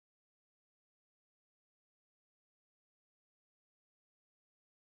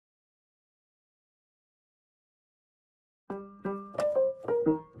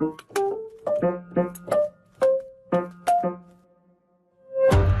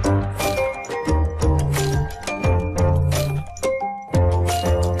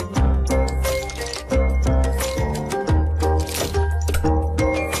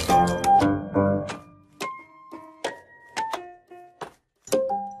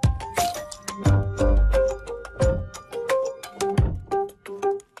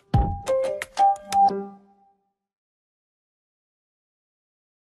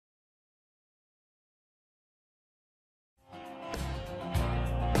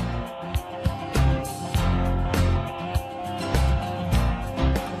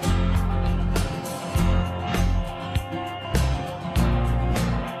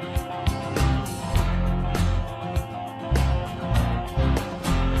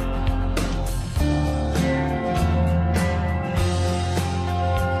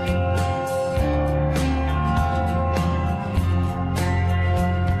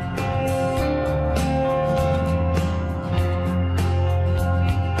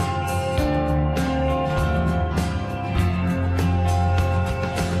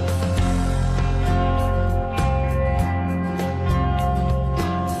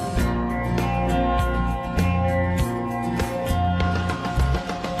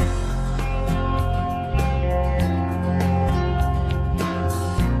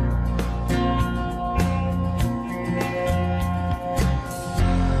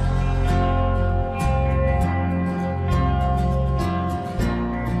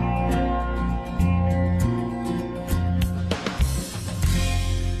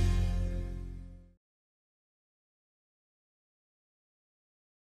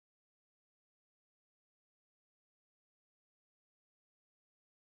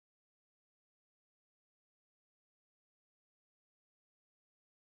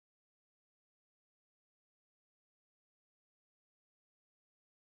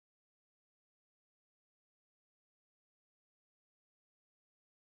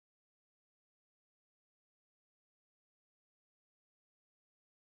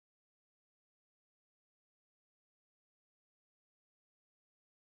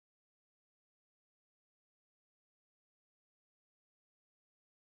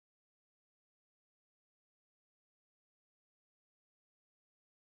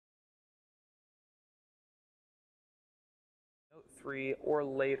3 or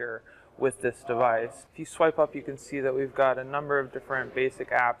later with this device. If you swipe up, you can see that we've got a number of different basic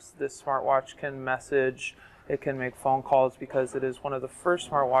apps. This smartwatch can message, it can make phone calls because it is one of the first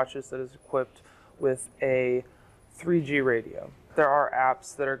smartwatches that is equipped with a 3G radio. There are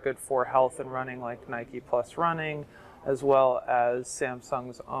apps that are good for health and running, like Nike Plus Running, as well as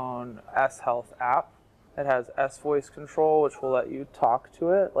Samsung's own S Health app. It has S voice control, which will let you talk to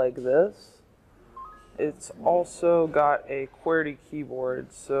it like this. It's also got a QWERTY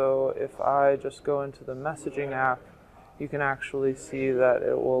keyboard, so if I just go into the messaging app, you can actually see that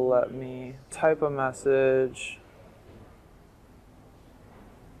it will let me type a message.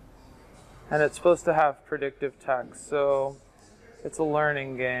 And it's supposed to have predictive text, so it's a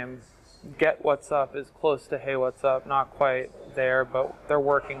learning game. Get what's up is close to hey what's up, not quite there, but they're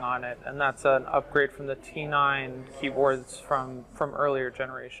working on it, and that's an upgrade from the T9 keyboards from earlier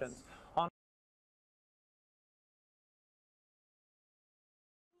generations.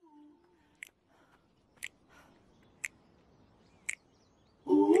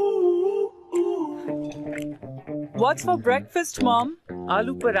 What's for breakfast, Mom?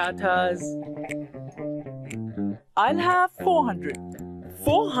 Aloo parathas. I'll have 400.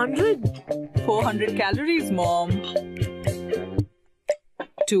 400? 400 calories, Mom.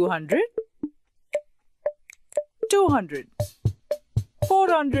 200. 200.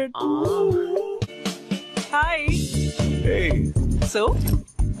 400. Hi. Hey, So,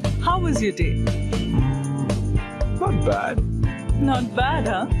 how was your day? not bad. Not bad,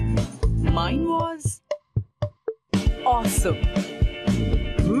 huh? Mine was awesome.